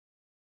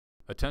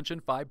Attention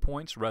 5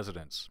 Points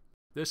residents.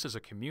 This is a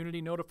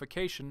community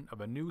notification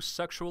of a new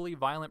sexually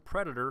violent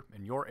predator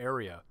in your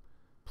area.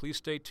 Please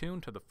stay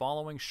tuned to the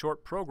following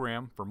short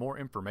program for more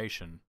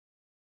information.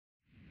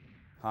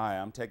 Hi,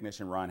 I'm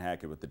Technician Ron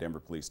Hackett with the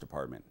Denver Police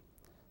Department.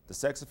 The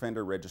Sex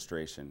Offender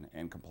Registration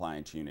and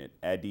Compliance Unit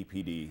at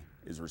DPD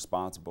is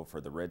responsible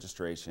for the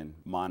registration,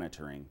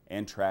 monitoring,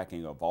 and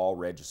tracking of all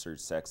registered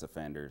sex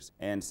offenders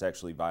and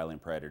sexually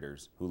violent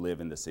predators who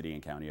live in the city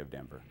and county of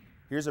Denver.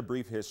 Here's a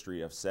brief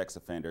history of sex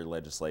offender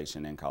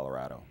legislation in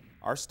Colorado.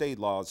 Our state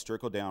laws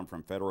trickle down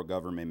from federal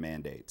government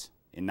mandates.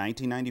 In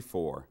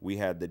 1994, we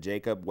had the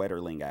Jacob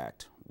Wetterling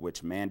Act,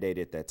 which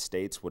mandated that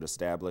states would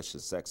establish a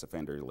sex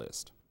offender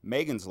list.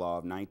 Megan's Law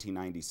of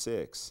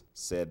 1996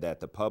 said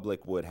that the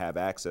public would have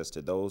access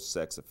to those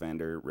sex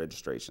offender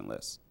registration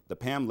lists. The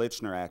Pam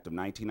Lichner Act of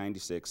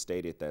 1996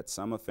 stated that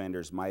some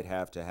offenders might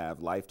have to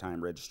have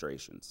lifetime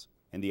registrations.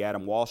 And the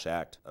Adam Walsh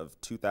Act of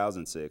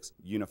 2006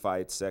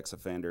 unified sex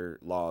offender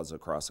laws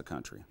across the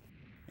country.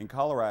 In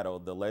Colorado,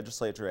 the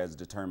legislature has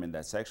determined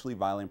that sexually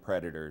violent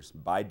predators,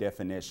 by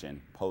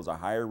definition, pose a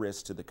higher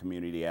risk to the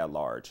community at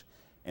large,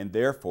 and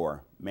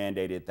therefore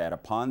mandated that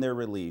upon their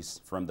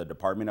release from the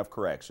Department of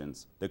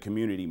Corrections, the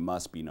community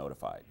must be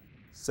notified.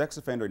 Sex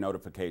offender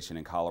notification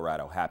in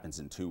Colorado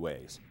happens in two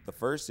ways. The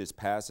first is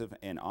passive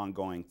and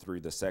ongoing through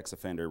the sex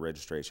offender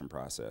registration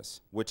process,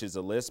 which is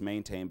a list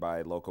maintained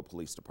by local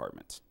police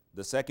departments.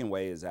 The second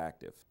way is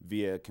active,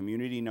 via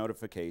community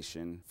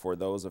notification for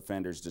those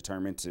offenders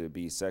determined to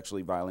be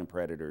sexually violent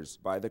predators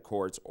by the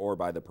courts or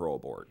by the parole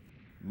board.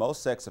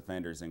 Most sex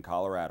offenders in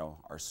Colorado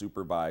are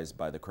supervised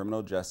by the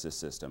criminal justice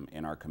system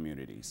in our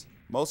communities.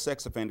 Most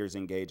sex offenders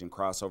engage in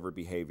crossover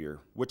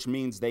behavior, which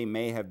means they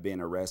may have been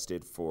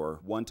arrested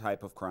for one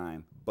type of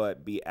crime,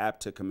 but be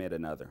apt to commit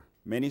another.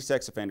 Many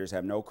sex offenders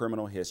have no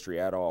criminal history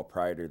at all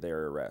prior to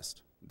their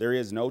arrest. There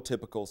is no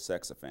typical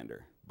sex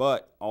offender,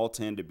 but all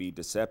tend to be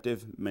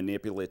deceptive,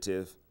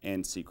 manipulative,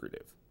 and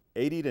secretive.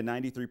 80 to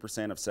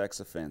 93% of sex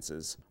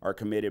offenses are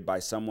committed by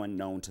someone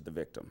known to the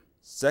victim.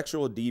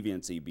 Sexual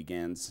deviancy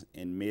begins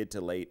in mid to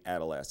late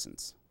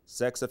adolescence.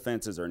 Sex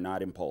offenses are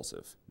not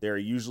impulsive. They are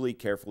usually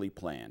carefully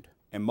planned,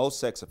 and most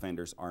sex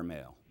offenders are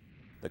male.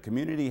 The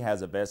community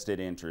has a vested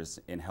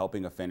interest in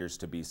helping offenders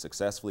to be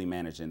successfully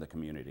managed in the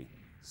community.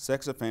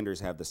 Sex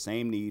offenders have the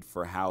same need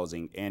for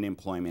housing and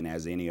employment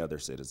as any other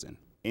citizen.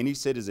 Any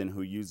citizen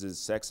who uses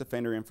sex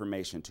offender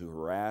information to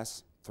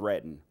harass,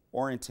 threaten,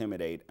 or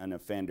intimidate an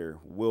offender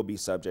will be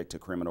subject to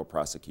criminal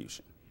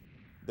prosecution.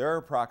 There are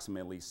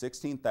approximately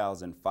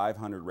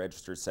 16,500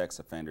 registered sex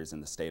offenders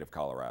in the state of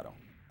Colorado.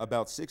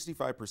 About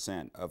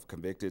 65% of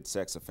convicted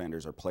sex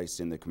offenders are placed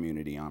in the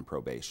community on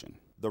probation.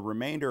 The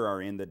remainder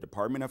are in the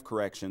Department of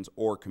Corrections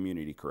or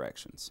Community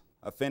Corrections.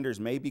 Offenders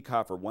may be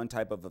caught for one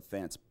type of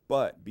offense,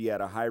 but be at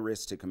a high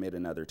risk to commit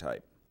another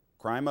type.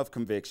 Crime of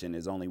conviction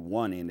is only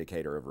one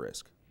indicator of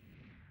risk.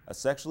 A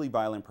sexually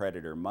violent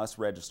predator must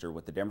register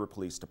with the Denver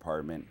Police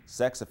Department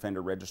Sex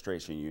Offender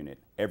Registration Unit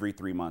every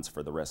 3 months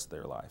for the rest of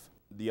their life.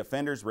 The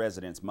offender's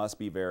residence must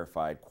be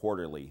verified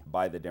quarterly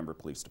by the Denver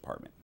Police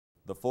Department.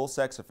 The full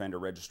sex offender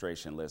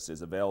registration list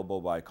is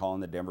available by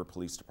calling the Denver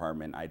Police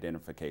Department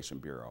Identification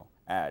Bureau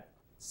at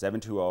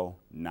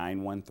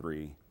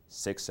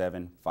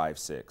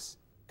 720-913-6756.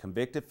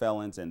 Convicted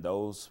felons and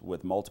those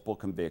with multiple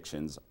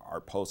convictions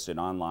are posted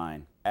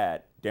online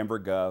at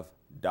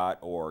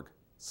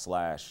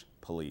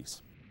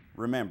denvergov.org/police.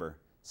 Remember,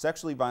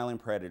 sexually violent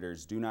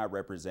predators do not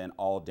represent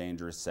all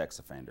dangerous sex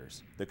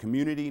offenders. The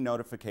community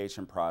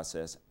notification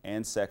process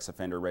and sex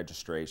offender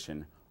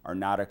registration are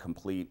not a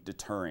complete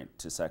deterrent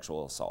to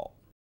sexual assault.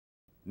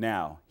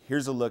 Now,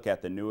 here's a look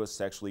at the newest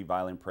sexually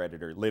violent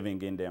predator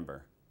living in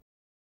Denver.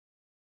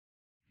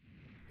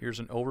 Here's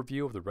an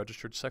overview of the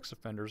registered sex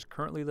offenders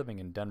currently living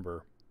in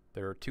Denver.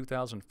 There are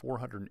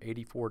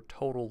 2,484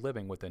 total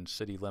living within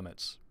city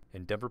limits.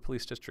 In Denver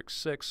Police District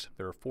 6,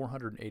 there are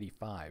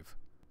 485.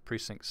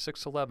 Precinct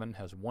 611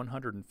 has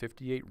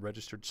 158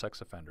 registered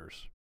sex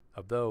offenders.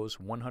 Of those,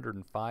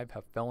 105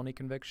 have felony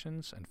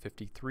convictions and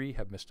 53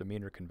 have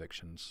misdemeanor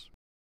convictions.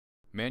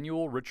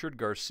 Manuel Richard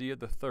Garcia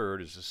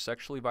III is a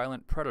sexually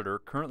violent predator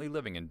currently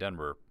living in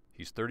Denver.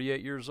 He's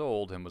 38 years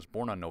old and was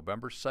born on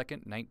November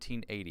 2,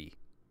 1980.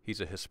 He's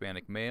a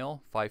Hispanic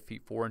male, 5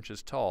 feet 4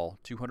 inches tall,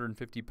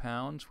 250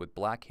 pounds, with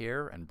black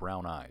hair and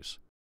brown eyes.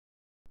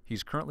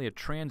 He's currently a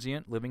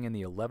transient living in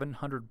the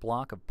 1100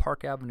 block of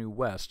Park Avenue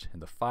West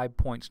in the 5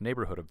 Points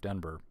neighborhood of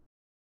Denver.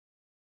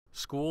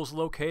 Schools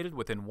located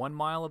within 1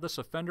 mile of this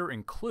offender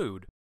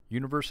include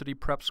University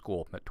Prep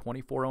School at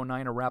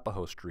 2409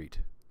 Arapahoe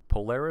Street,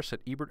 Polaris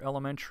at Ebert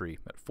Elementary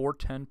at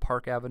 410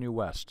 Park Avenue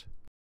West.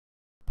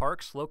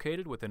 Parks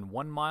located within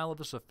 1 mile of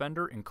this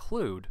offender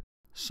include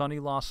Sonny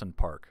Lawson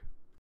Park.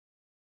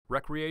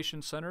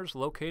 Recreation centers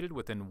located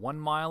within 1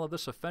 mile of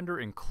this offender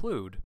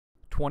include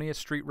 20th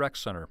Street Rec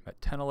Center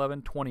at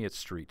 1011 20th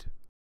Street.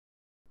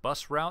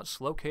 Bus routes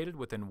located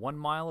within 1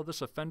 mile of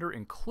this offender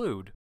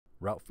include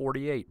Route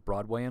 48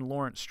 Broadway and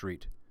Lawrence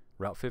Street,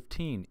 Route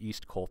 15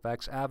 East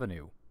Colfax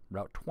Avenue,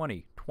 Route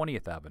 20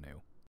 20th Avenue.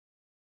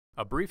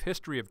 A brief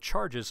history of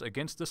charges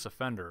against this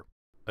offender.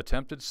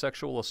 Attempted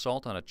sexual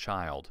assault on a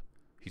child.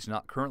 He's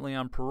not currently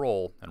on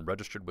parole and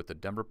registered with the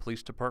Denver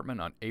Police Department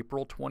on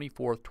April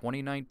 24,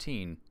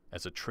 2019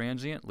 as a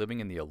transient living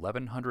in the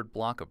 1100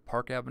 block of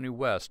Park Avenue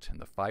West in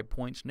the Five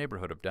Points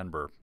neighborhood of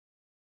Denver.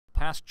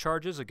 Past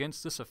charges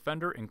against this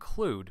offender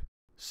include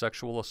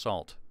sexual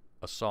assault,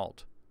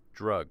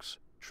 drugs,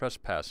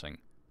 trespassing,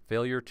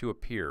 failure to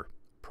appear,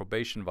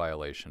 probation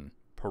violation,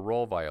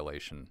 parole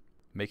violation,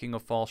 making a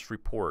false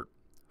report,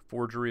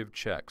 forgery of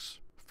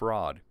checks,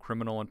 fraud,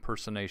 criminal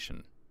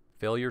impersonation,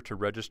 failure to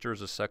register as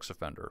a sex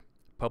offender,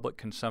 public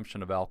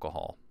consumption of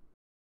alcohol.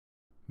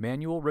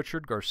 Manuel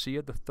Richard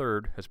Garcia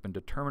III has been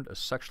determined a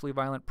sexually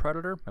violent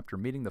predator after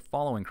meeting the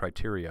following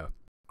criteria.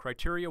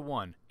 Criteria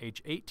 1.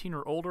 Age 18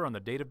 or older on the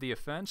date of the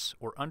offense,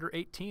 or under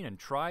 18 and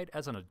tried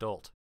as an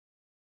adult.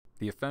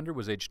 The offender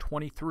was age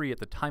 23 at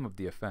the time of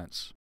the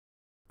offense.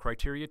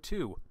 Criteria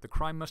 2. The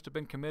crime must have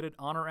been committed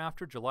on or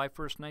after July 1,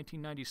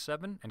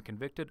 1997 and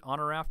convicted on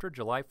or after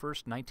July 1,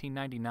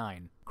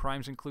 1999.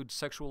 Crimes include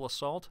sexual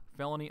assault,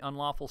 felony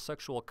unlawful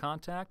sexual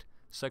contact,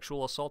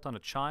 sexual assault on a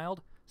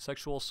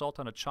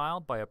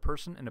child by a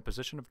person in a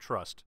position of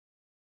trust.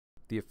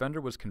 The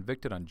offender was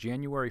convicted on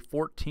January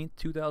 14,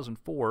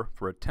 2004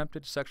 for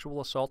attempted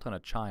sexual assault on a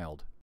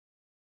child.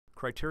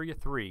 Criteria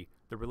 3.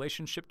 The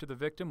relationship to the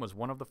victim was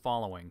one of the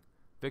following.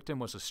 Victim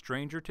was a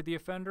stranger to the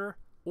offender,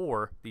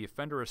 or the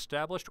offender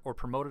established or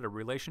promoted a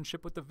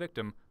relationship with the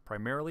victim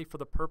primarily for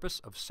the purpose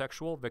of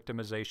sexual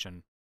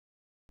victimization.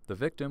 The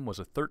victim was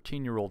a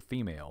 13-year-old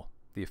female.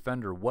 The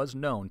offender was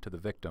known to the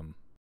victim.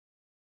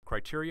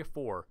 Criteria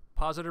 4.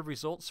 Positive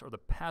results are the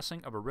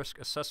passing of a risk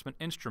assessment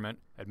instrument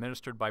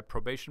administered by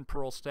probation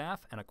parole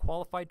staff and a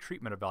qualified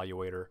treatment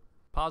evaluator.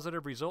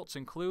 Positive results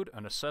include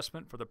an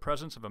assessment for the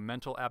presence of a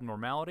mental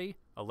abnormality,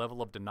 a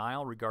level of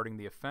denial regarding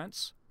the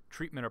offense,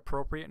 treatment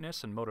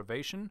appropriateness and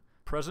motivation,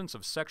 presence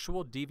of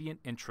sexual deviant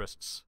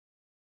interests.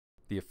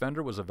 The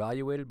offender was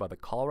evaluated by the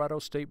Colorado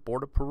State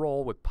Board of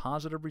Parole with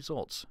positive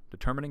results,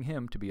 determining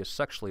him to be a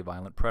sexually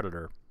violent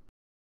predator.